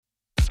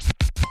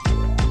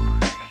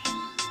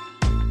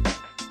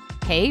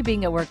Hey,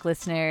 Being at Work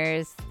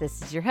listeners.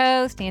 This is your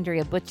host,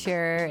 Andrea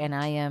Butcher, and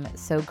I am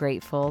so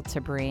grateful to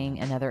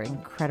bring another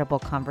incredible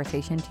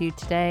conversation to you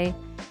today.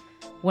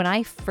 When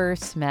I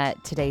first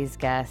met today's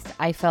guest,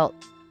 I felt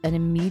an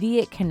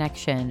immediate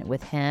connection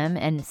with him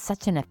and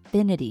such an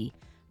affinity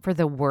for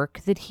the work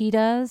that he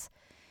does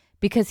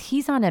because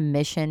he's on a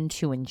mission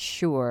to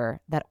ensure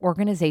that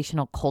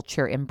organizational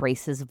culture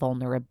embraces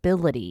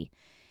vulnerability.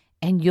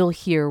 And you'll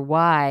hear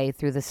why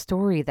through the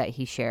story that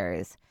he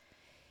shares.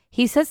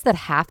 He says that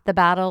half the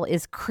battle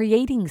is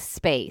creating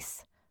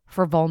space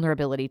for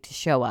vulnerability to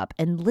show up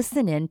and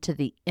listen in to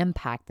the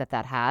impact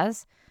that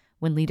has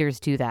when leaders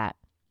do that.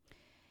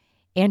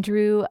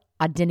 Andrew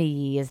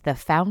Adeniyi is the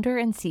founder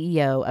and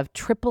CEO of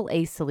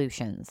AAA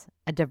Solutions,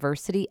 a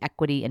diversity,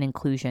 equity, and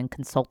inclusion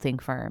consulting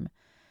firm.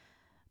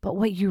 But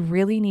what you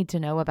really need to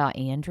know about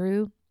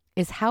Andrew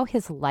is how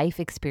his life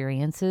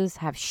experiences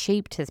have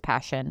shaped his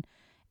passion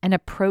and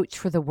approach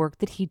for the work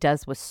that he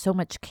does with so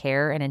much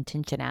care and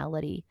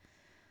intentionality.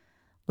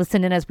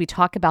 Listen in as we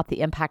talk about the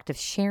impact of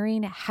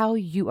sharing how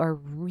you are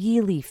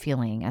really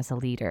feeling as a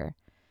leader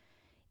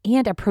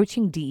and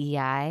approaching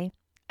DEI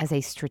as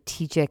a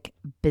strategic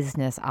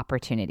business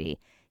opportunity.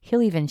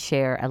 He'll even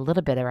share a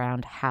little bit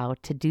around how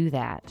to do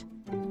that.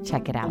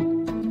 Check it out.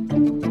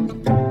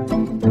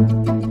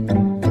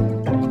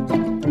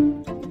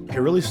 It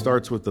really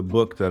starts with the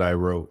book that I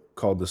wrote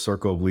called The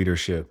Circle of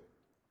Leadership.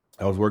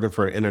 I was working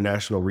for an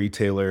international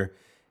retailer,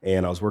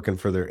 and I was working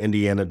for their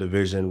Indiana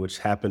division, which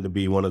happened to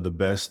be one of the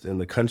best in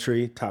the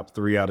country, top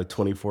 3 out of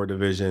 24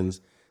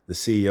 divisions. The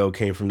CEO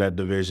came from that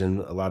division.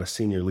 A lot of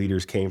senior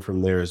leaders came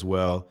from there as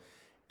well.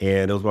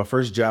 And it was my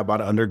first job out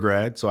of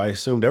undergrad, so I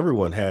assumed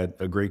everyone had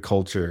a great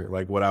culture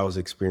like what I was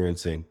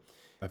experiencing.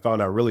 I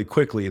found out really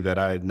quickly that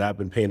I had not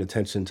been paying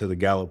attention to the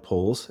Gallup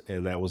polls,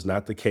 and that was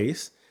not the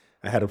case.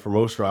 I had a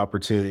promotional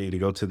opportunity to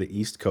go to the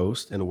East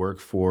Coast and work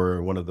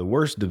for one of the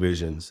worst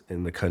divisions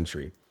in the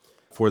country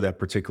for that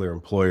particular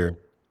employer.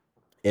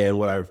 And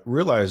what I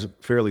realized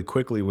fairly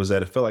quickly was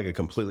that it felt like a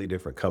completely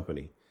different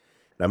company.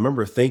 And I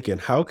remember thinking,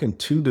 how can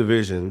 2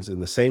 divisions in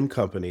the same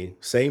company,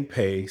 same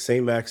pay,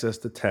 same access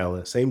to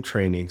talent, same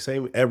training,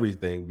 same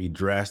everything be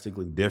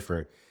drastically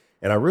different?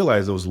 And I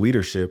realized it was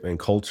leadership and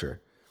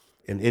culture.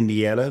 In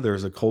Indiana,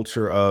 there's a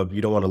culture of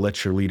you don't want to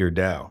let your leader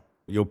down.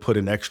 You'll put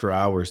in extra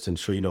hours to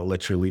ensure you don't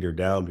let your leader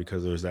down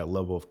because there's that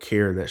level of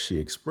care that she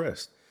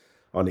expressed.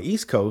 On the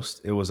East Coast,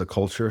 it was a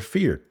culture of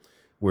fear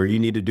where you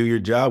need to do your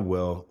job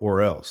well or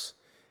else.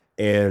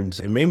 And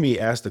it made me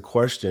ask the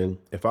question,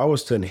 if I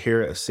was to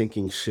inherit a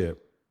sinking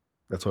ship,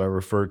 that's what I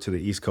referred to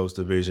the East Coast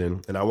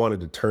division, and I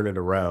wanted to turn it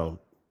around,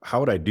 how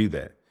would I do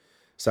that?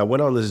 So I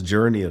went on this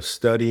journey of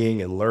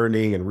studying and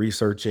learning and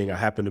researching. I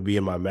happened to be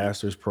in my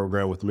master's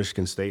program with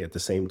Michigan State at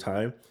the same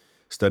time,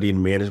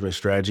 studying management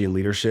strategy and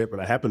leadership.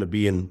 And I happened to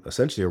be in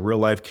essentially a real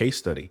life case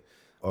study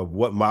of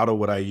what model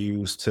would I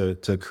use to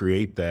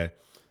create that.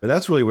 And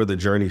that's really where the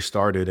journey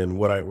started. And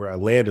where I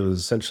landed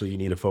was essentially you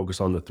need to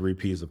focus on the 3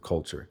 Ps of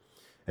culture.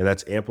 And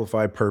that's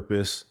amplify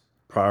purpose,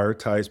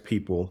 prioritize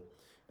people,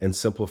 and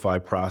simplify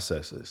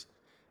processes.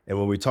 And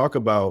when we talk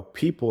about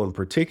people in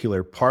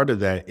particular, part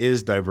of that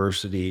is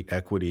diversity,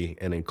 equity,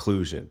 and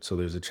inclusion. So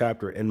there's a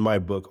chapter in my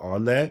book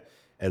on that.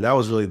 And that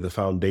was really the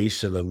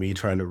foundation of me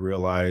trying to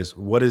realize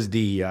what is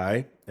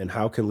DEI and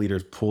how can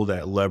leaders pull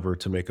that lever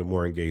to make a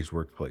more engaged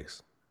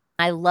workplace.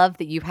 I love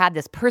that you had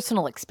this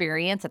personal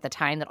experience at the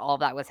time that all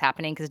of that was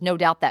happening, because no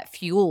doubt that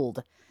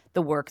fueled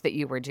the work that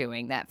you were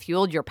doing, that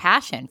fueled your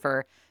passion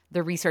for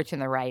the research and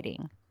the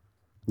writing.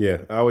 Yeah,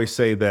 I always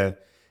say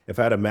that if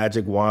I had a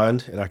magic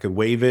wand and I could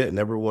wave it and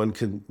everyone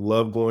could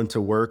love going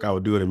to work, I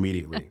would do it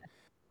immediately,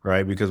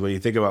 right? Because when you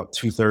think about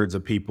 2/3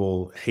 of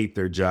people hate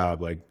their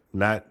job, like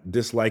not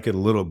dislike it a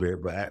little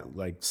bit, but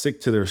like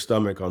sick to their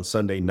stomach on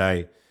Sunday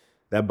night,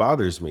 that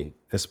bothers me,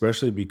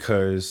 especially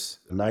because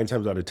 9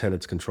 times out of 10,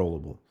 it's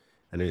controllable.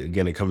 And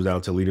again, it comes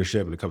down to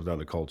leadership and it comes down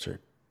to culture.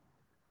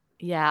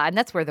 Yeah, and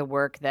that's where the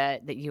work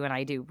that you and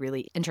I do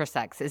really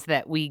intersects, is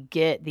that we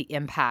get the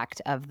impact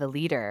of the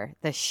leader.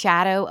 The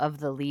shadow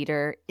of the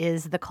leader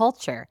is the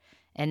culture.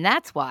 And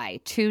that's why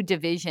 2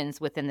 divisions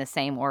within the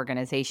same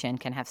organization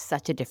can have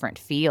such a different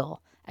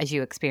feel, as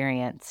you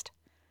experienced.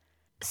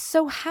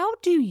 So how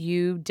do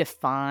you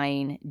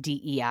define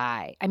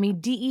DEI? I mean,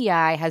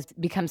 DEI has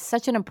become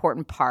such an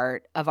important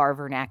part of our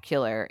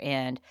vernacular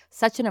and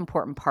such an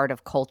important part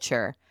of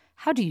culture.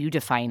 How do you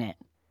define it?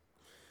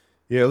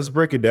 Yeah, let's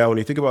break it down. When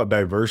you think about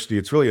diversity,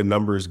 it's really a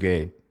numbers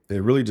game.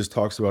 It really just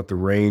talks about the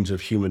range of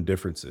human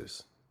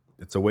differences.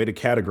 It's a way to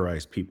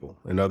categorize people,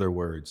 in other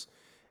words.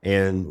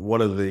 And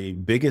one of the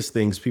biggest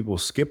things people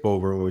skip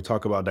over when we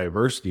talk about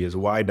diversity is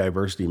why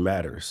diversity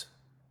matters.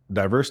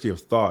 Diversity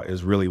of thought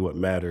is really what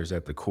matters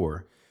at the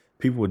core.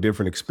 People with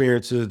different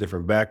experiences,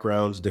 different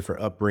backgrounds,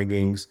 different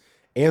upbringings,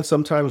 and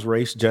sometimes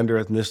race, gender,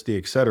 ethnicity,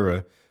 et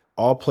cetera,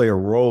 all play a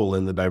role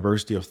in the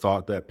diversity of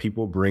thought that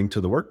people bring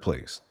to the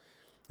workplace.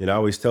 And I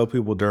always tell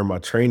people during my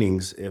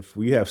trainings, if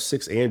we have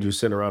 6 Andrews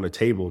sitting around a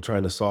table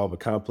trying to solve a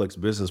complex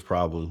business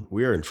problem,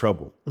 we are in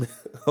trouble.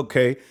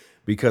 Okay?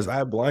 Because I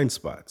have blind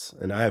spots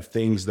and I have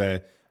things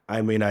that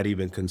I may not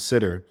even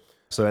consider.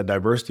 So that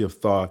diversity of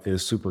thought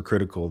is super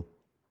critical.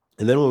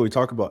 And then when we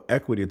talk about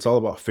equity, it's all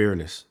about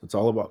fairness. It's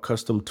all about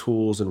custom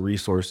tools and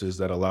resources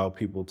that allow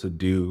people to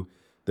do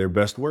their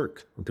best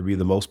work, and to be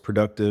the most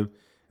productive,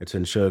 and to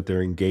ensure that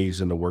they're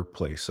engaged in the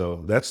workplace.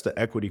 So that's the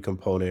equity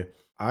component.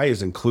 I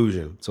is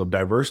inclusion. So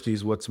diversity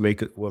is what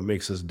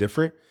makes us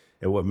different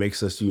and what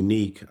makes us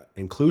unique.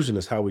 Inclusion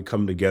is how we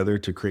come together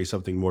to create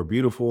something more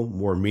beautiful,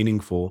 more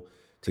meaningful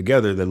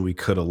together than we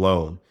could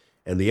alone.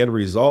 And the end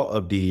result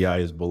of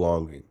DEI is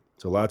belonging.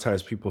 So a lot of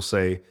times people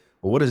say,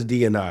 well, what is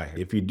D&I?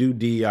 If you do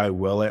DEI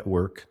well at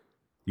work,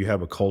 you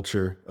have a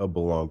culture of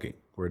belonging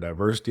where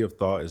diversity of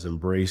thought is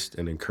embraced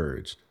and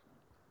encouraged.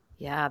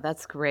 Yeah,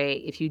 that's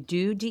great. If you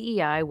do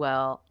DEI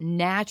well,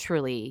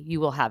 naturally you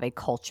will have a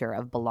culture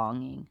of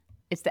belonging.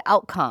 It's the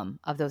outcome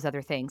of those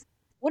other things.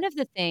 One of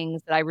the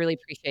things that I really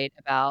appreciate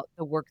about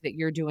the work that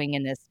you're doing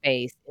in this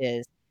space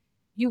is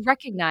you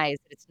recognize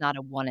that it's not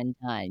a one and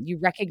done. You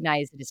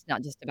recognize that it's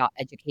not just about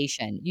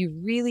education. You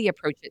really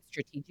approach it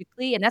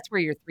strategically, and that's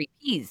where your 3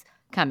 Ps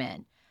come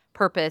in: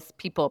 purpose,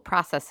 people,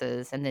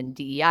 processes, and then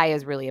DEI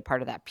is really a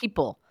part of that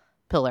people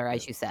pillar,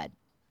 as you said.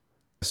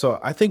 So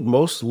I think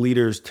most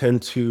leaders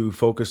tend to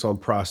focus on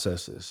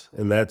processes,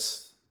 and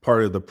that's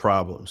part of the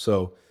problem.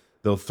 So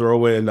they'll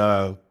throw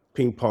in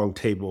ping pong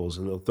tables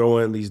and they'll throw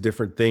in these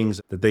different things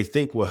that they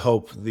think will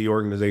help the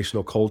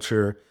organizational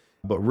culture.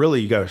 But really,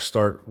 you got to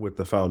start with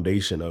the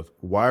foundation of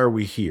why are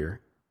we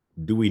here?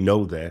 Do we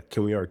know that?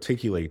 Can we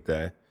articulate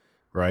that?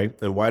 Right.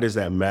 And why does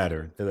that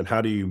matter? And then how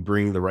do you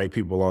bring the right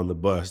people on the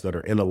bus that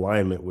are in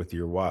alignment with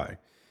your why?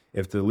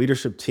 If the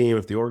leadership team,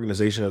 if the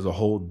organization as a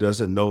whole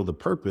doesn't know the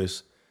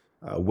purpose,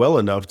 well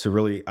enough to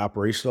really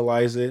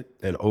operationalize it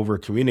and over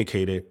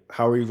communicate it,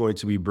 how are you going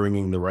to be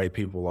bringing the right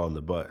people on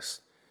the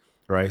bus?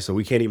 Right. So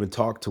we can't even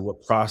talk to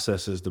what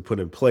processes to put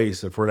in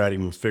place if we're not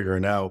even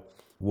figuring out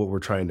what we're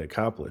trying to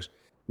accomplish.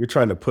 You're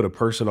trying to put a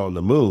person on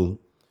the moon.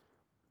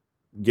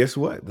 Guess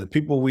what? The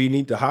people we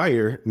need to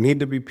hire need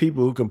to be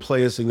people who can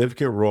play a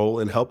significant role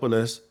in helping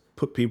us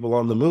put people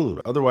on the moon.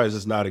 Otherwise,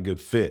 it's not a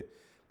good fit.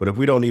 But if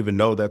we don't even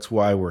know that's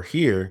why we're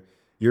here,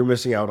 you're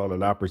missing out on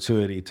an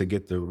opportunity to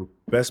get the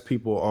best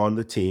people on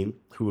the team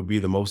who would be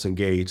the most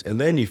engaged. And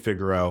then you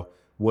figure out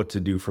what to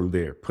do from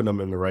there, put them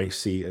in the right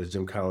seat, as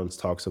Jim Collins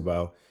talks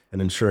about,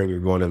 and ensuring you're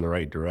going in the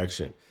right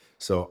direction.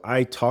 So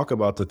I talk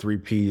about the 3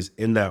 Ps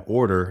in that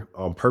order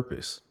on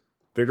purpose.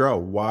 Figure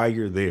out why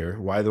you're there,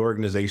 why the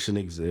organization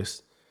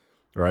exists,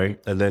 right?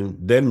 And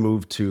then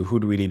move to who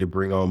do we need to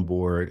bring on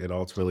board, and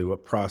ultimately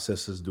what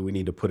processes do we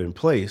need to put in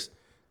place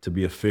to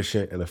be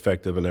efficient and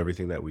effective in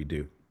everything that we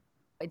do.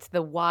 It's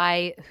the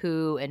why,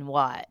 who, and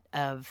what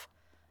of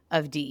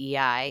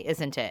DEI,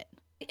 isn't it?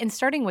 And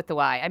starting with the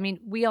why, I mean,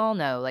 we all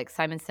know, like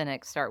Simon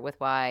Sinek, start with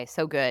why,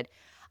 so good.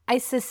 I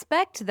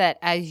suspect that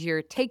as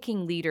you're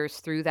taking leaders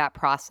through that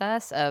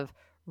process of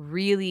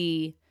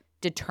really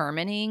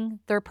determining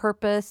their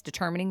purpose,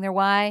 determining their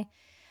why,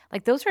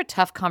 like those are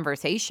tough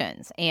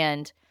conversations.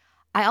 And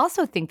I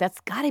also think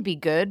that's got to be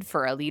good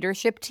for a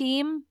leadership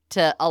team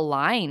to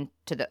align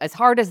to as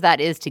hard as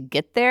that is to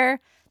get there.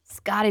 It's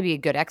got to be a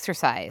good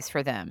exercise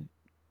for them.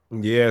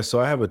 Yeah, so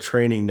I have a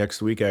training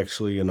next week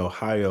actually in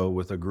Ohio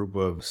with a group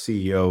of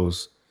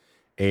CEOs.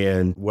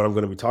 And what I'm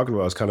going to be talking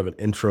about is kind of an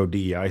intro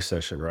DEI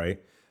session, right?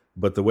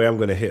 But the way I'm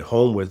going to hit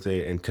home with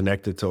it and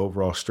connect it to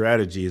overall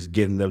strategy is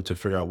getting them to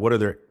figure out what are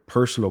their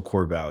personal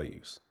core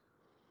values.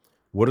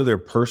 What are their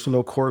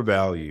personal core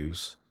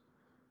values?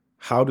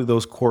 How do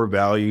those core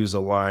values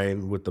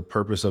align with the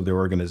purpose of their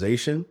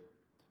organization?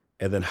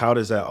 And then how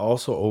does that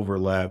also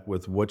overlap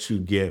with what you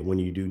get when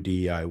you do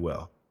DEI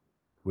well,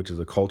 which is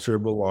a culture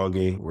of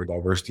belonging where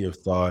diversity of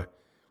thought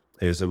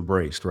is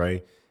embraced,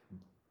 right?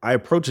 I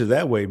approach it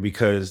that way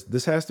because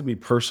this has to be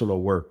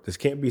personal work. This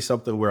can't be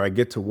something where I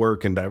get to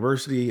work and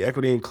diversity,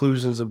 equity,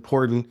 inclusion is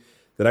important.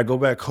 Then I go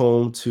back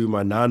home to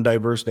my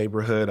non-diverse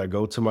neighborhood. I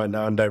go to my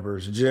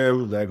non-diverse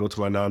gym. Then I go to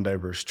my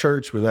non-diverse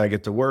church. But then I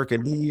get to work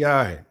and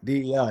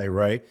DEI,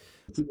 right?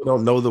 People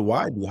don't know the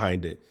why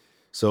behind it.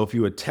 So if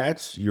you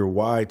attach your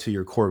why to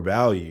your core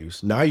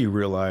values, now you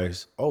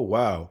realize, oh,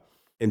 wow,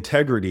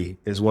 integrity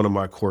is one of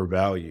my core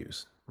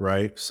values,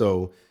 right?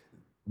 So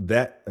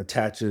that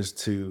attaches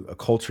to a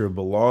culture of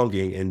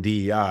belonging and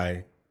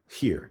DEI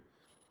here.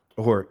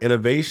 Or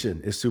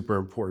innovation is super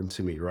important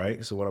to me,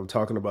 right? So when I'm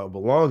talking about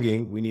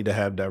belonging, we need to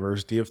have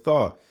diversity of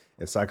thought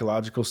and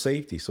psychological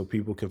safety so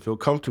people can feel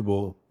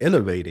comfortable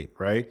innovating,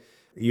 right?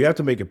 You have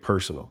to make it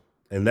personal.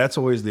 And that's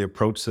always the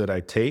approach that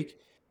I take.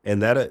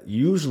 And that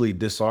usually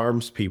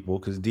disarms people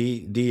because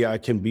DEI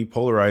can be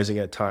polarizing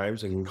at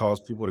times and can cause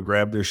people to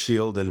grab their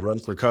shield and run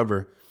for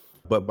cover.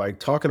 But by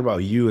talking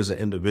about you as an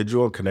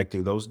individual and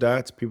connecting those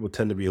dots, people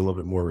tend to be a little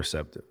bit more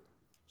receptive.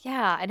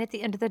 Yeah, and at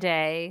the end of the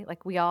day,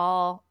 like we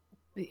all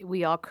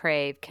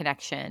crave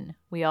connection.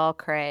 We all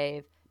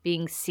crave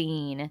being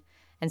seen.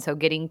 And so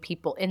getting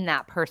people in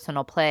that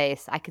personal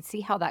place, I could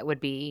see how that would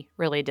be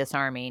really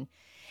disarming.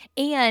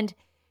 And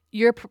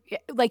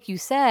like you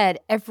said,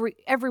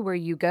 everywhere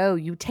you go,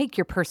 you take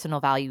your personal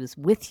values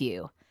with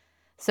you.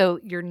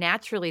 So you're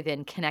naturally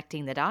then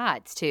connecting the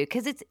dots too,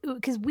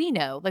 because we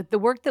know like the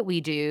work that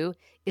we do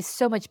is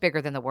so much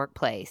bigger than the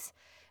workplace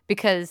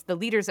because the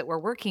leaders that we're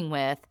working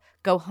with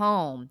go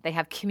home. They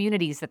have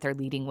communities that they're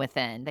leading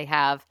within. They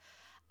have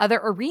other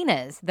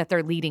arenas that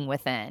they're leading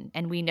within.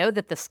 And we know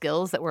that the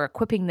skills that we're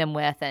equipping them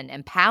with and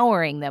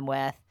empowering them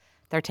with,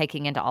 they're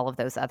taking into all of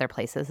those other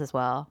places as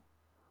well.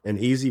 An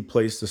easy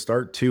place to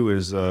start too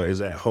is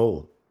at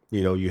home.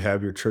 You know, you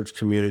have your church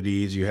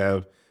communities, you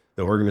have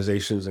the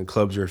organizations and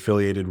clubs you're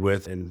affiliated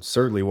with, and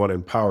certainly want to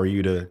empower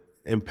you to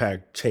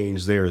impact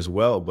change there as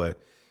well. But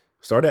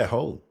start at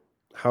home.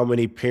 How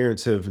many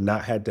parents have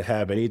not had to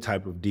have any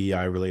type of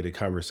DEI related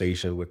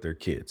conversation with their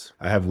kids?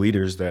 I have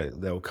leaders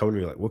that will come to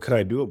me like, "What can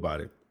I do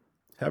about it?"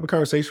 Have a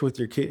conversation with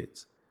your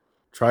kids.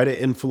 Try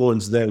to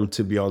influence them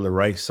to be on the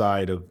right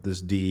side of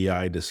this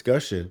DEI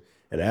discussion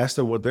and ask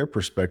them what their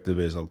perspective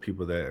is on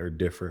people that are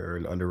different or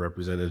in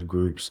underrepresented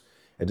groups,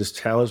 and just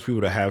challenge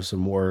people to have some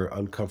more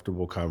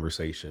uncomfortable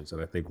conversations.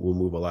 And I think we'll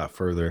move a lot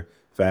further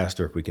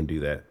faster if we can do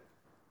that.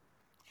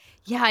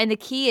 Yeah, and the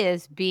key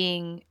is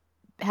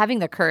having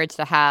the courage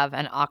to have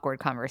an awkward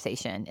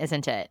conversation,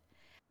 isn't it?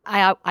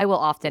 I will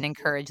often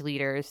encourage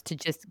leaders to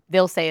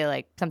they'll say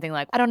like something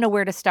like, "I don't know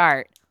where to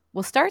start."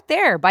 Well, start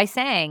there by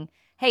saying,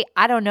 "Hey,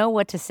 I don't know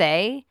what to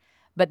say,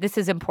 but this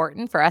is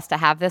important for us to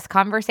have this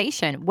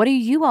conversation. What do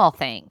you all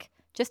think?"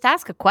 Just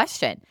ask a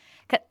question.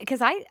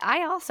 Because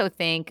I also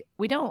think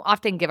we don't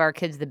often give our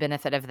kids the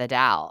benefit of the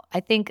doubt. I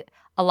think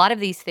a lot of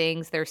these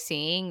things they're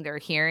seeing, they're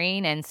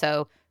hearing, and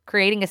so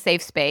creating a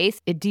safe space,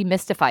 it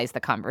demystifies the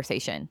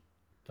conversation.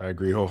 I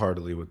agree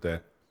wholeheartedly with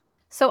that.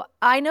 So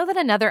I know that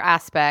another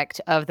aspect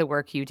of the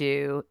work you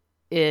do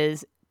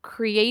is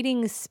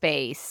creating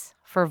space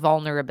for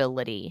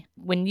vulnerability.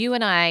 When you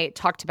and I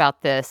talked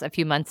about this a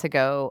few months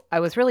ago,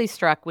 I was really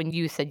struck when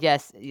you said,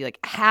 yes, like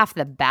half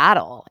the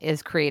battle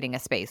is creating a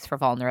space for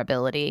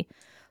vulnerability.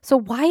 So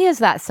why is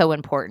that so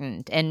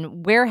important?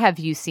 And where have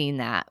you seen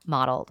that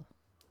modeled?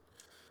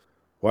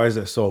 Why is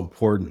that so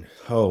important?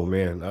 Oh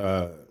man,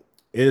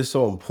 it is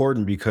so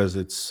important because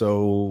it's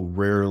so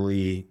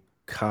rarely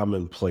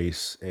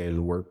commonplace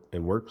in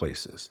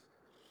workplaces,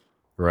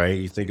 right?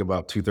 You think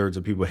about 2/3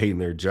 of people hating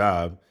their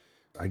job.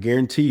 I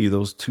guarantee you,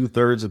 those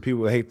 2/3 of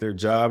people that hate their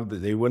job, that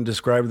they wouldn't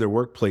describe their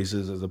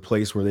workplaces as a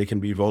place where they can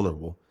be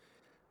vulnerable.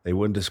 They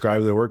wouldn't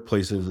describe their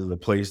workplaces as a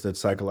place that's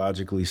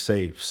psychologically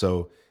safe.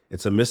 So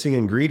it's a missing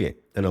ingredient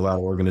in a lot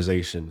of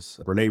organizations.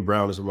 Brene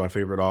Brown is one of my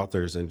favorite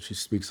authors, and she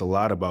speaks a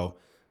lot about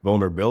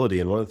vulnerability.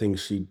 And one of the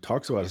things she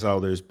talks about is how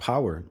there's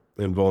power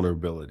in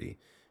vulnerability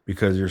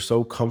because you're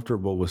so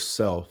comfortable with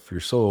self, you're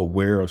so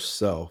aware of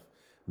self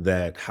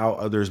that how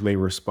others may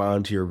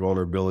respond to your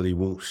vulnerability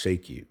won't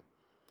shake you,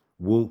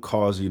 won't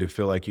cause you to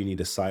feel like you need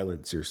to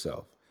silence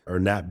yourself or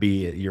not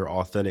be your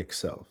authentic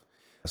self.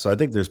 So I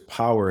think there's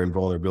power in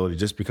vulnerability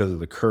just because of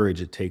the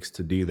courage it takes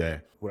to do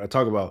that. When I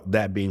talk about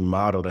that being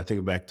modeled, I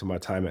think back to my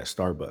time at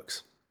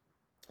Starbucks.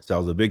 So I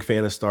was a big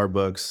fan of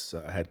Starbucks.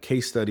 I had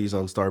case studies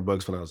on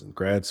Starbucks when I was in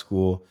grad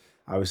school.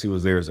 Obviously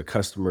was there as a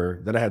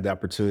customer. Then I had the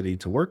opportunity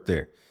to work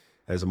there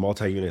as a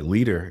multi-unit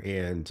leader.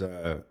 And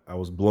I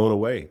was blown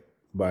away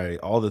by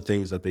all the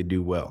things that they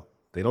do well.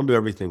 They don't do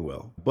everything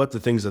well, but the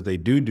things that they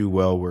do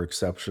well were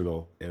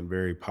exceptional and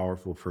very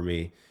powerful for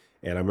me.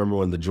 And I remember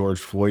when the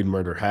George Floyd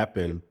murder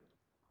happened,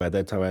 at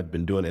that time, I'd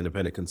been doing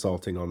independent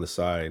consulting on the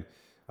side,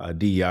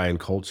 DEI and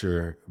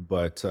culture,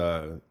 but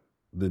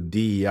the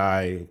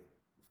DEI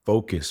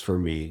focus for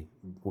me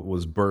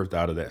was birthed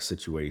out of that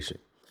situation.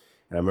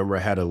 And I remember I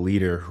had a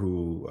leader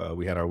who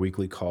we had our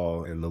weekly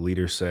call, and the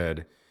leader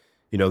said,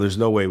 you know, there's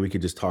no way we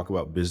could just talk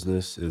about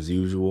business as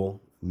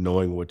usual,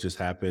 knowing what just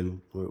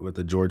happened with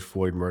the George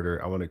Floyd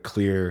murder. I want to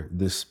clear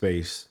this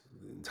space,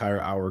 entire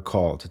hour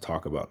call to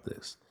talk about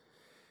this.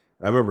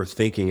 I remember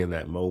thinking in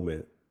that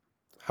moment,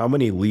 how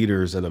many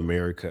leaders in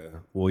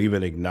America will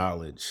even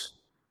acknowledge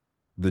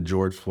the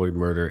George Floyd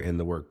murder in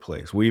the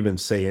workplace? Will even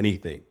say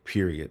anything,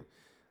 period,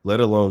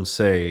 let alone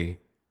say,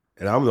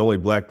 and I'm the only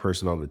Black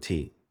person on the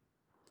team,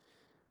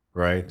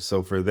 right?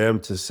 So for them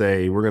to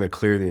say, we're going to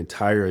clear the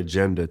entire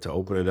agenda to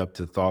open it up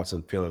to thoughts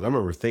and feelings, I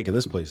remember thinking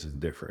this place is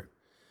different.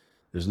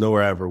 There's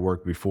nowhere I ever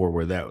worked before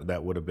where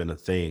that would have been a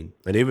thing.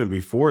 And even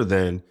before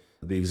then,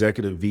 the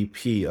executive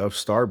VP of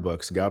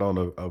Starbucks got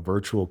on a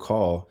virtual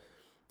call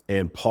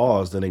and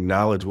paused and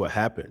acknowledged what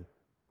happened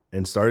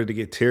and started to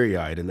get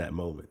teary-eyed in that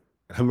moment.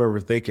 I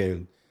remember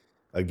thinking,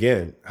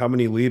 again, how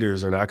many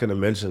leaders are not going to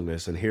mention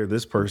this? And here,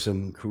 this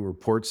person who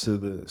reports to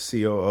the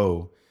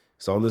COO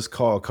is on this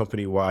call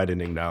company-wide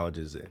and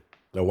acknowledges it,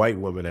 a white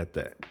woman at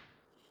that.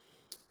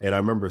 And I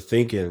remember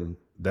thinking,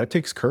 that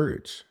takes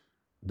courage.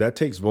 That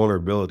takes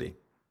vulnerability.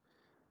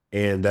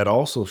 And that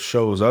also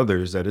shows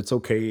others that it's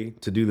okay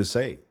to do the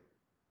same.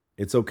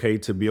 It's okay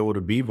to be able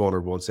to be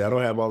vulnerable and say, I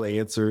don't have all the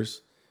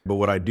answers, but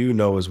what I do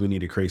know is we need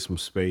to create some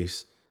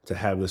space to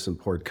have this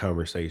important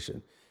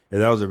conversation.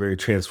 And that was a very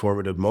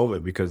transformative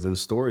moment because then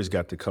stories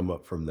got to come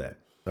up from that.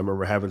 I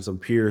remember having some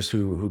peers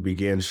who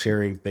began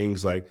sharing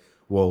things like,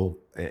 well,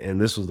 and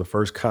this was the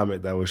first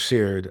comment that was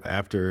shared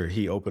after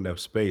he opened up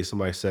space.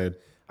 Somebody said,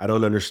 I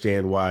don't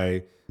understand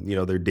why,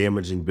 they're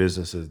damaging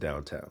businesses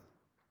downtown.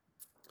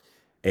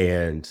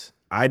 And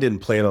I didn't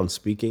plan on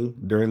speaking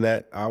during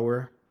that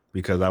hour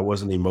because I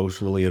wasn't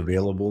emotionally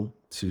available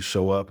to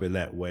show up in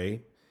that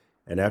way.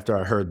 And after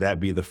I heard that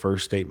be the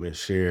first statement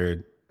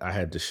shared, I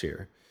had to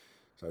share.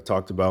 So I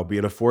talked about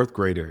being a fourth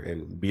grader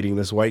and beating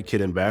this white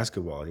kid in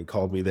basketball. And he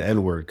called me the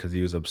N word because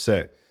he was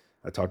upset.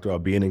 I talked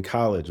about being in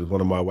college with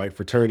one of my white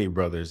fraternity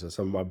brothers and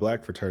some of my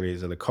black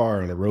fraternities in a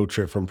car on a road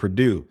trip from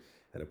Purdue.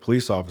 And a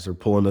police officer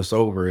pulling us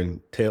over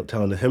and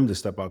telling him to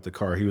step out the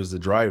car. He was the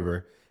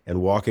driver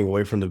and walking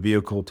away from the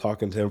vehicle,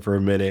 talking to him for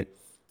a minute.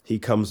 He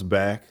comes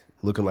back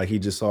looking like he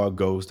just saw a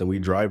ghost, and we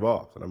drive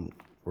off. And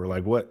we're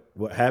like, what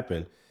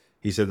happened?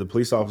 He said the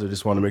police officer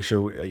just wanted to make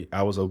sure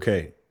I was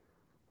okay.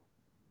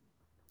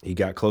 He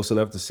got close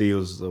enough to see it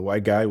was a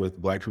white guy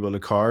with black people in the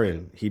car,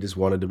 and he just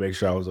wanted to make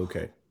sure I was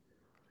okay.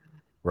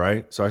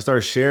 Right. So I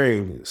started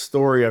sharing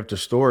story after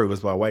story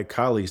with my white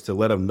colleagues to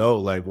let them know,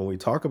 like, when we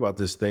talk about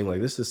this thing, like,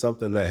 this is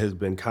something that has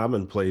been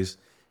commonplace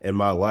in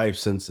my life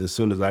since as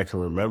soon as I can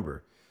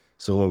remember.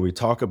 So when we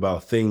talk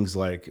about things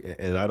like,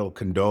 and I don't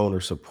condone or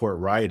support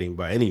rioting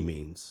by any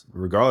means,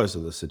 regardless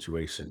of the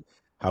situation.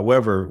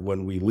 However,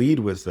 when we lead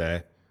with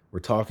that,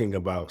 we're talking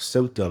about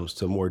symptoms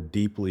to a more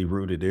deeply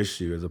rooted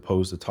issue as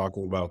opposed to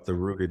talking about the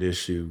rooted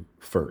issue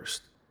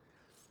first.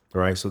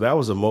 Right. So that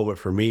was a moment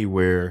for me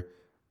where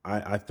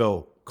I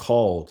felt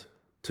called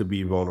to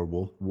be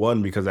vulnerable.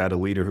 One, because I had a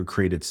leader who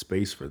created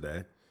space for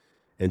that.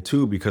 And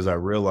two, because I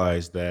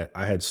realized that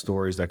I had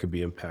stories that could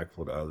be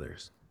impactful to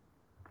others.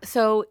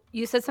 So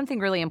you said something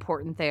really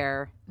important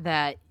there,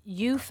 that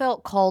you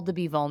felt called to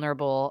be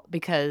vulnerable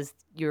because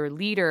your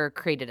leader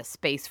created a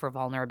space for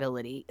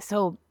vulnerability.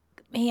 So,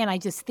 man, I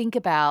just think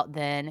about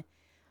then,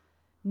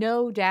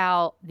 no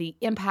doubt, the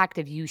impact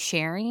of you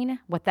sharing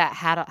what that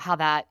had, how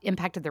that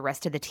impacted the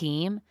rest of the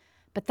team.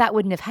 But that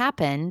wouldn't have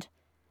happened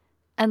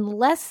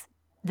unless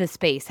the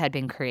space had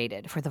been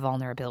created for the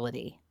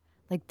vulnerability.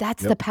 Like,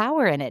 that's the Yep.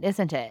 power in it,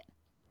 isn't it?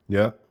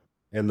 Yeah.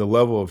 And the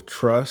level of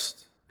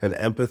trust and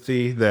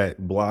empathy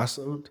that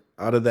blossomed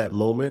out of that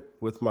moment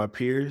with my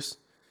peers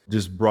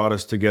just brought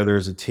us together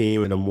as a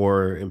team in a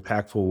more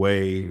impactful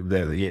way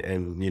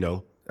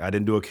and I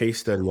didn't do a case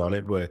study on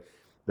it, but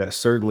that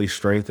certainly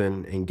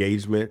strengthened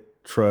engagement,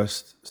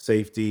 trust,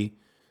 safety,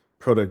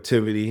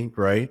 productivity,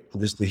 right?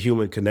 Just the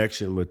human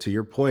connection. But to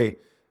your point,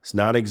 it's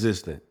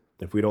non-existent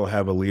if we don't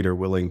have a leader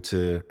willing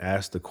to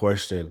ask the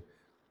question,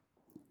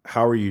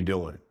 how are you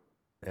doing?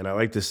 And I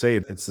like to say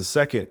it's the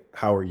second,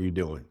 how are you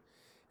doing?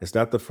 It's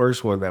not the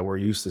first one that we're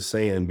used to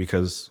saying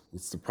because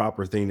it's the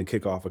proper thing to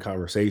kick off a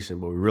conversation,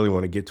 but we really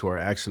want to get to our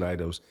action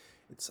items.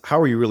 It's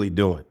how are you really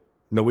doing?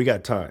 No, we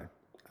got time.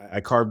 I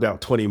carved out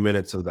 20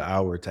 minutes of the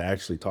hour to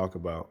actually talk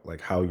about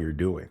like how you're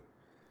doing.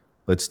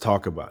 Let's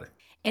talk about it.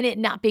 And it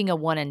not being a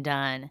one and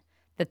done,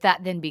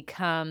 that then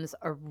becomes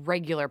a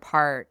regular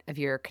part of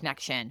your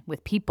connection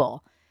with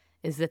people,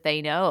 is that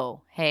they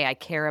know, hey, I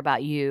care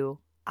about you.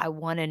 I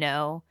want to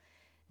know.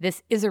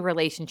 This is a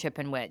relationship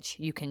in which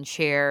you can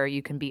share,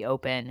 you can be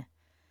open.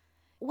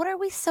 What are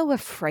we so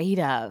afraid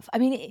of? I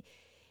mean,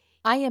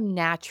 I am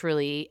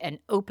naturally an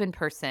open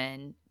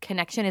person.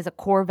 Connection is a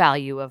core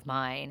value of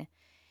mine.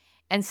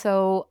 And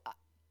so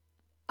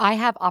I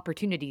have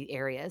opportunity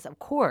areas, of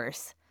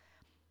course,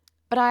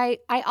 but I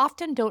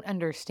often don't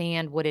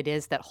understand what it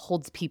is that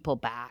holds people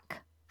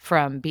back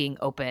from being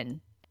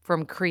open,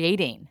 from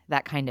creating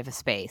that kind of a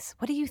space.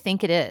 What do you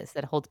think it is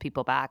that holds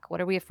people back?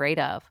 What are we afraid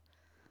of?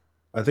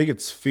 I think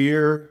it's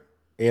fear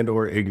and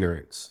or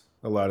ignorance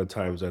a lot of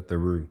times at the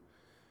root.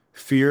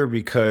 Fear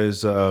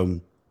because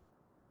a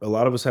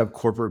lot of us have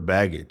corporate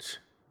baggage.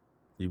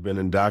 You've been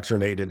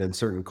indoctrinated in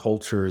certain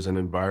cultures and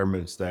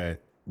environments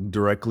that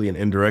directly and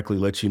indirectly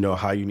let you know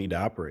how you need to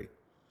operate.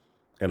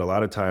 And a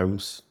lot of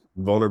times,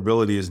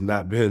 vulnerability has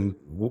not been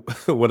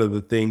one of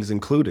the things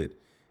included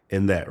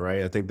in that,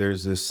 right? I think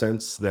there's this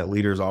sense that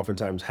leaders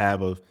oftentimes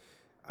have of,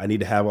 I need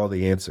to have all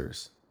the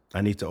answers.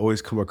 I need to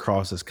always come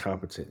across as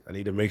competent. I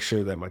need to make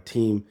sure that my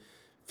team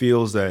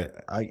feels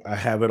that I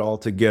have it all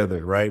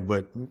together, right?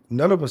 But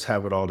none of us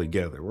have it all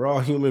together. We're all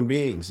human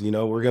beings.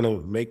 We're gonna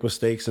make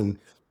mistakes, and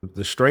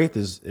the strength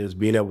is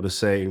being able to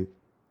say,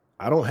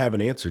 I don't have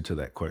an answer to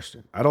that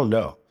question. I don't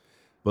know,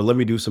 but let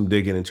me do some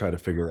digging and try to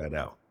figure that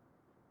out.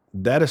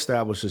 That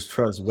establishes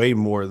trust way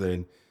more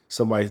than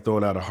somebody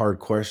throwing out a hard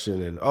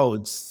question and, oh,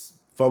 it's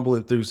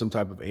fumbling through some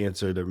type of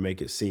answer to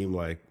make it seem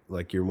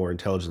like you're more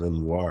intelligent than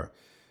you are.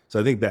 So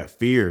I think that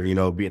fear,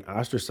 being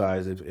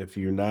ostracized if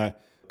you're not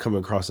coming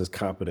across as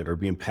competent, or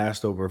being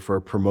passed over for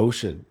a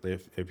promotion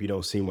if you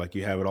don't seem like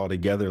you have it all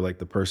together like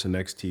the person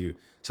next to you.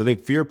 So I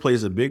think fear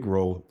plays a big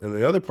role. And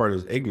the other part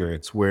is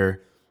ignorance,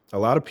 where a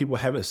lot of people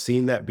haven't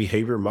seen that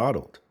behavior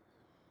modeled.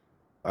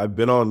 I've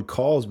been on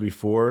calls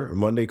before,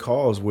 Monday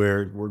calls,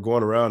 where we're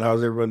going around,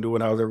 how's everyone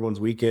doing? How's everyone's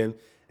weekend?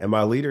 And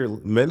my leader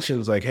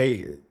mentions like,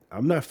 hey,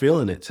 I'm not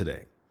feeling it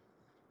today.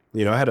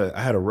 I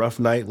had a rough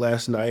night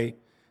last night,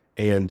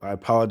 and I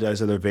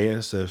apologize in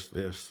advance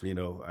if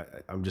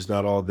I'm just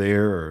not all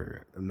there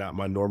or I'm not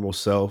my normal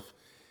self.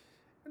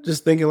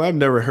 Just thinking, I've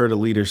never heard a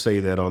leader say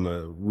that on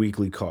a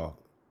weekly call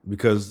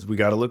because we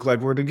got to look like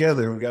we're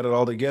together. We got it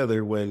all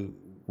together when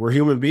we're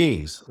human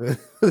beings,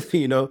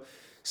 you know?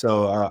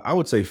 So I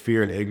would say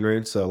fear and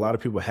ignorance. A lot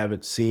of people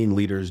haven't seen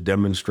leaders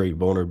demonstrate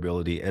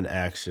vulnerability and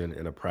action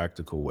in a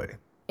practical way.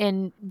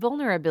 And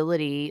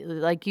vulnerability,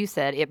 like you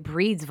said, it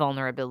breeds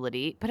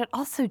vulnerability, but it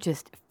also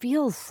just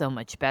feels so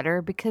much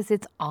better because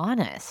it's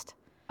honest.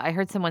 I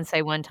heard someone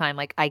say one time,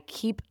 like, I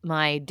keep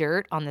my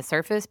dirt on the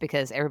surface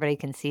because everybody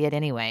can see it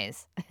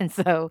anyways. And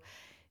so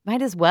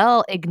might as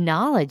well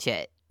acknowledge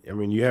it. I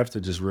mean, you have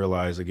to just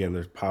realize again,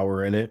 there's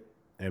power in it,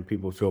 and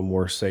people feel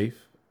more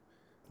safe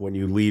when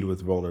you lead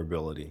with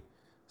vulnerability.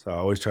 So I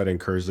always try to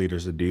encourage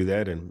leaders to do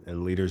that,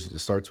 and leaders, it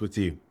starts with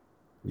you.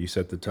 You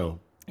set the tone.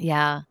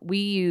 Yeah, we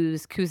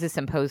use Kouzes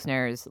and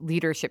Posner's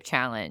Leadership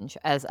Challenge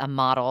as a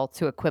model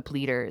to equip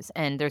leaders.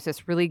 And there's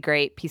this really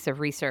great piece of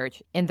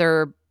research in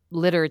their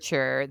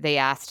literature. They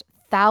asked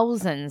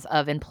thousands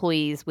of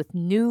employees with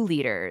new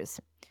leaders,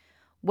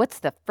 what's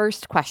the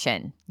first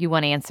question you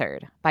want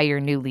answered by your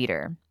new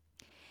leader?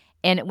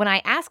 And when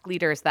I ask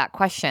leaders that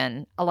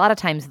question, a lot of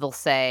times they'll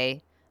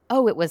say,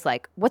 oh, it was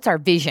like, what's our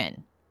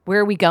vision?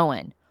 Where are we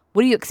going?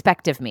 What do you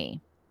expect of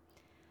me?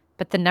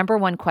 But the number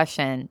one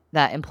question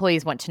that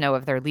employees want to know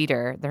of their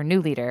leader, their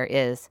new leader,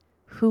 is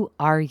who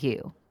are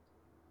you?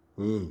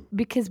 Mm.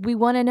 Because we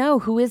want to know,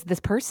 who is this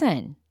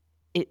person?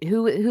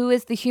 Who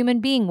is the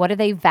human being? What do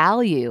they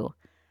value?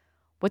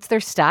 What's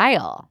their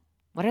style?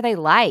 What are they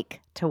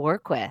like to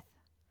work with?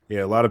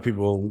 Yeah, a lot of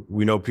people,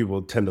 we know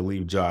people tend to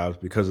leave jobs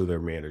because of their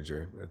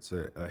manager. That's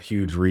a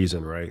huge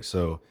reason, right?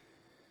 So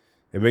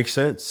it makes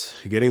sense.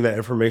 Getting that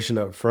information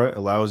up front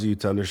allows you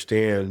to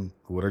understand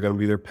what are going to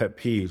be their pet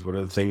peeves, what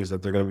are the things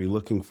that they're going to be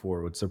looking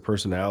for, what's their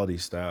personality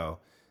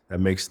style. That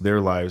makes their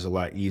lives a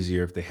lot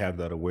easier if they have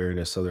that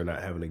awareness so they're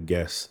not having to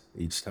guess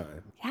each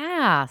time.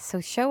 Yeah,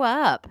 so show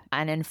up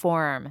and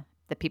inform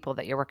the people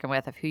that you're working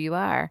with of who you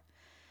are.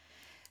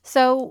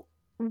 So,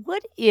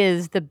 what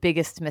is the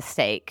biggest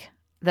mistake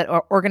that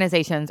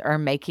organizations are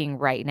making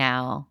right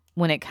now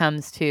when it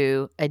comes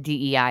to a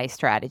DEI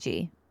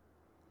strategy?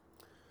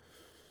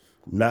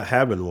 Not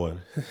having one.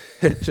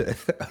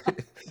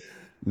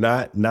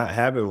 Not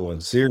having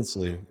one.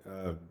 Seriously.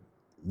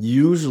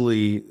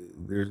 Usually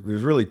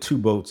there's really two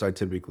boats I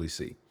typically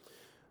see.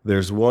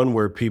 There's one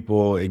where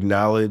people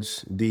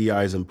acknowledge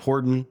DEI is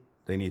important.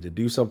 They need to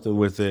do something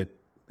with it.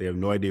 They have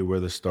no idea where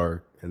to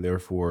start, and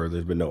therefore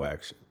there's been no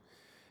action.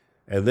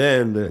 And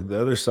then the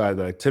other side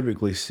that I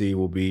typically see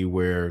will be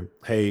where,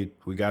 hey,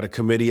 we got a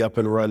committee up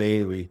and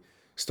running. We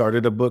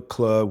started a book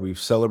club. We've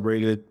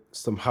celebrated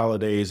some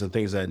holidays and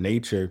things of that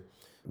nature,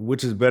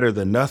 which is better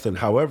than nothing.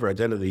 However, at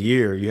the end of the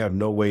year, you have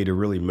no way to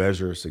really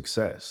measure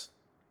success.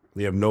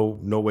 You have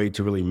no way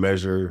to really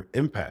measure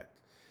impact.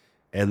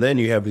 And then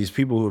you have these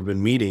people who have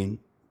been meeting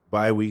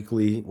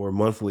biweekly or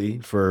monthly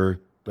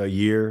for a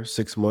year,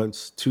 6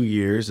 months, 2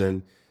 years,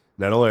 and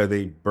not only are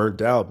they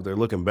burnt out, but they're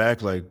looking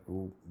back like,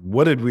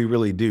 what did we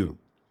really do?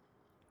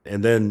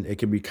 And then it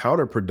can be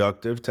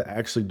counterproductive to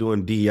actually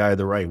doing DEI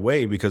the right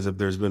way, because if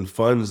there's been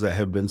funds that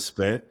have been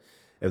spent,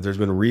 if there's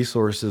been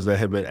resources that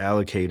have been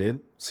allocated,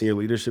 senior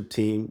leadership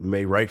team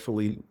may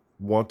rightfully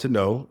want to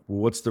know,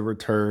 what's the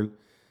return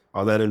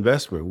on that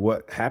investment?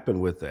 What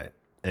happened with that?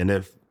 And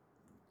if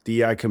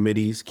DEI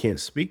committees can't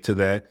speak to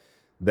that,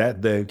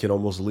 that then can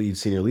almost lead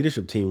senior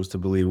leadership teams to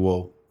believe,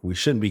 well, we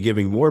shouldn't be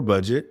giving more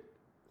budget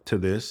to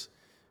this.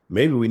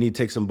 Maybe we need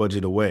to take some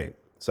budget away.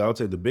 So I would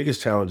say the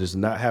biggest challenge is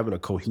not having a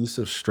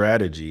cohesive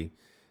strategy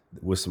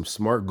with some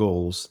smart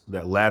goals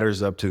that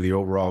ladders up to the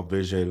overall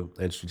vision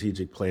and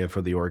strategic plan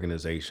for the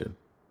organization.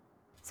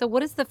 So,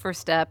 what is the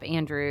first step,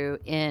 Andrew,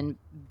 in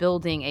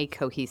building a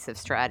cohesive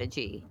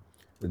strategy?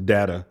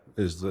 Data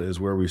is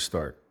where we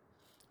start.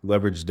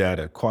 Leverage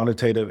data,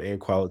 quantitative and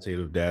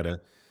qualitative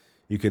data.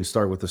 You can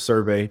start with a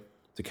survey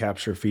to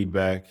capture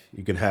feedback.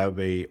 You can have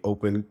a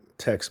open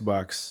text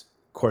box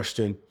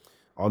question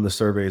on the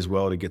survey as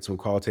well to get some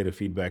qualitative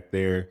feedback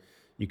there.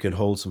 You can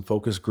hold some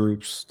focus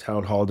groups,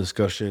 town hall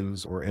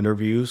discussions, or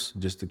interviews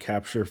just to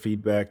capture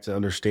feedback to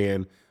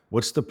understand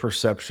what's the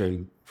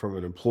perception from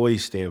an employee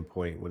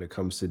standpoint when it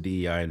comes to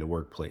DEI in the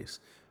workplace.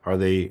 Are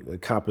they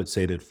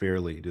compensated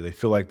fairly? Do they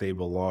feel like they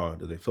belong?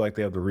 Do they feel like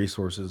they have the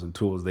resources and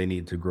tools they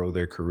need to grow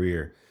their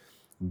career?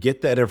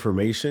 Get that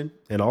information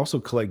and also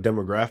collect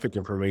demographic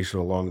information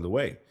along the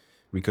way,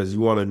 because you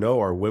want to know,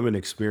 are women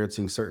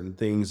experiencing certain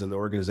things in the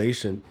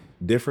organization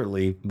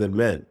differently than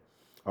men?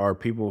 Are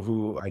people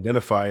who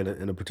identify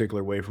in a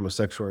particular way from a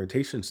sexual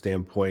orientation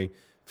standpoint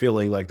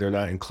feeling like they're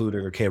not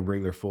included or can't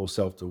bring their full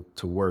self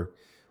to work?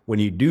 When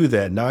you do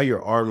that, now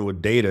you're armed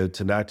with data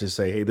to not just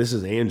say, hey, this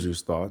is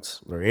Andrew's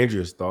thoughts or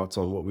Andrea's thoughts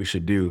on what we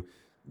should do.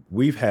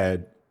 We've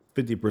had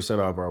 50%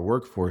 of our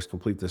workforce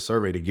complete the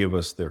survey to give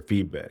us their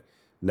feedback.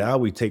 Now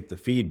we take the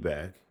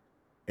feedback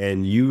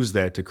and use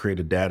that to create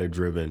a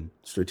data-driven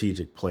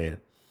strategic plan.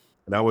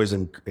 And I always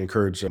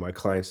encourage my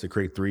clients to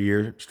create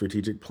 3-year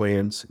strategic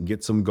plans,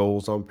 get some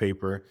goals on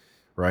paper,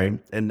 right?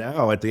 And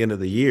now at the end of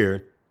the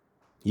year,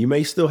 you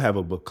may still have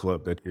a book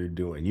club that you're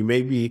doing. You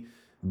may be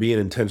being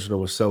intentional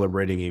with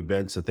celebrating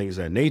events and things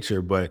of that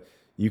nature, but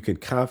you can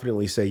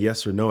confidently say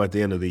yes or no at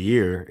the end of the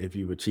year if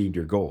you've achieved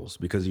your goals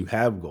because you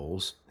have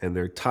goals and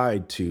they're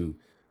tied to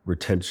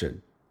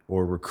retention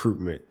or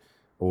recruitment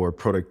or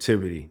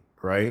productivity,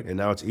 right? And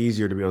now it's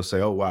easier to be able to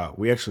say, oh, wow,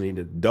 we actually need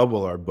to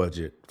double our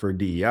budget for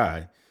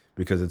DEI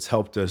because it's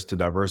helped us to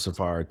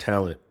diversify our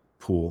talent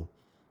pool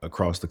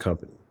across the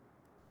company.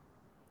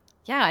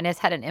 Yeah, and it's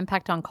had an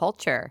impact on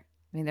culture.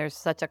 I mean, there's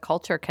such a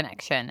culture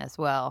connection as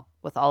well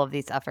with all of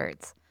these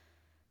efforts.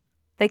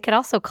 They could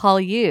also call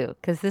you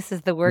because this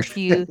is the work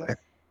you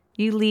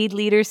lead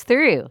leaders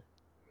through.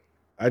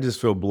 I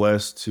just feel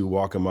blessed to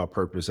walk in my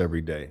purpose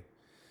every day.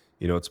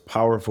 You know, it's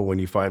powerful when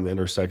you find the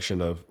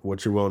intersection of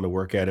what you're willing to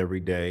work at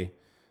every day,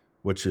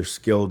 what you're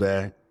skilled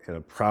at, and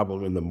a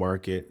problem in the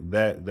market.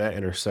 That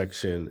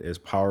intersection is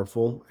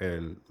powerful.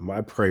 And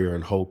my prayer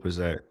and hope is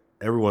that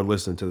everyone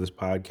listening to this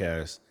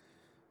podcast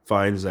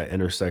finds that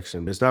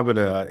intersection. It's not been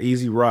an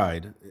easy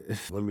ride.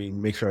 Let me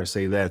make sure I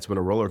say that. It's been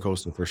a roller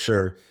coaster for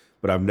sure,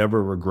 but I've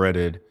never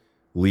regretted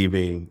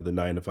leaving the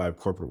 9-to-5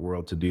 corporate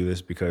world to do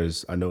this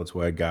because I know it's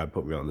why God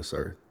put me on this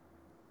earth.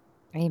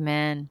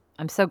 Amen.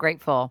 I'm so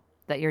grateful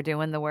that you're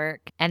doing the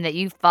work and that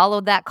you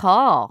followed that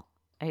call.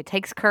 It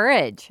takes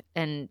courage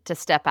and to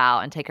step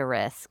out and take a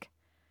risk.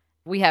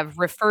 We have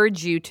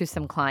referred you to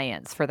some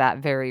clients for that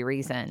very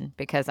reason,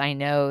 because I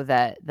know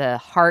that the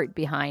heart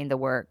behind the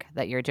work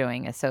that you're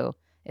doing is so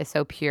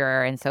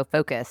pure and so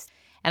focused.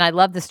 And I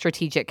love the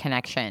strategic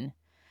connection.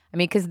 I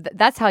mean, because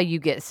that's how you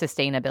get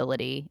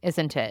sustainability,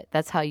 isn't it?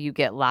 That's how you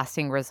get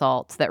lasting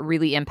results that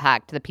really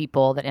impact the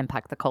people, that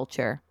impact the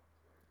culture.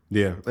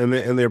 Yeah. And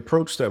the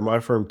approach that my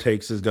firm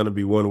takes is going to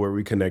be one where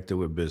we connect it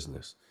with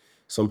business.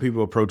 Some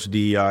people approach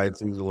DEI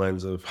through the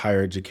lens of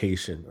higher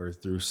education or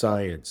through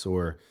science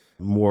or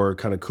more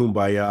kind of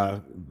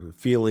kumbaya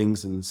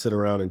feelings and sit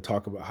around and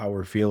talk about how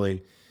we're feeling.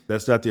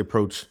 That's not the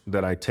approach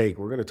that I take.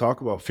 We're going to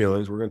talk about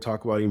feelings. We're going to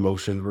talk about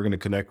emotions. We're going to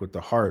connect with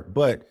the heart,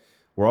 but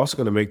we're also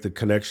going to make the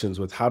connections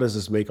with how does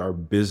this make our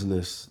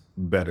business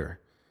better?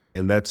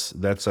 And that's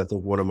I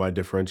think one of my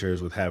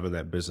differentiators with having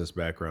that business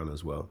background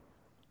as well.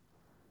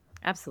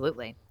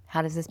 Absolutely.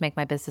 How does this make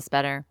my business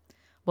better?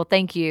 Well,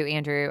 thank you,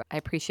 Andrew. I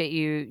appreciate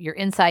your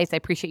insights. I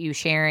appreciate you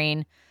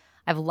sharing.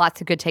 I have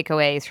lots of good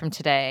takeaways from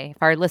today.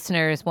 If our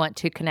listeners want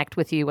to connect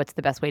with you, what's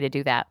the best way to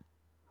do that?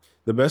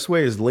 The best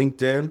way is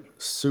LinkedIn.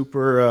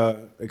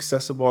 Super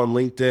accessible on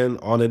LinkedIn,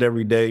 on it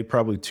every day,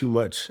 probably too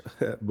much,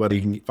 but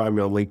you can find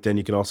me on LinkedIn.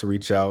 You can also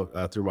reach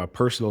out through my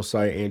personal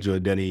site,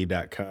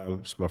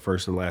 andrewedeni.com. It's my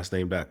first and last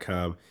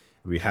name.com.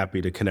 I'd be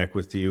happy to connect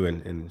with you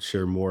and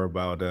share more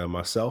about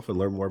myself and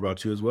learn more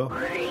about you as well.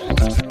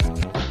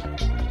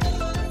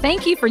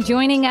 Thank you for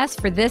joining us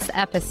for this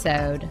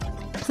episode.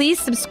 Please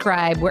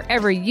subscribe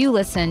wherever you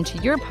listen to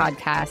your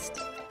podcast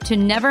to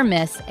never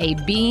miss a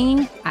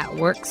Being at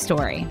Work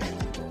story.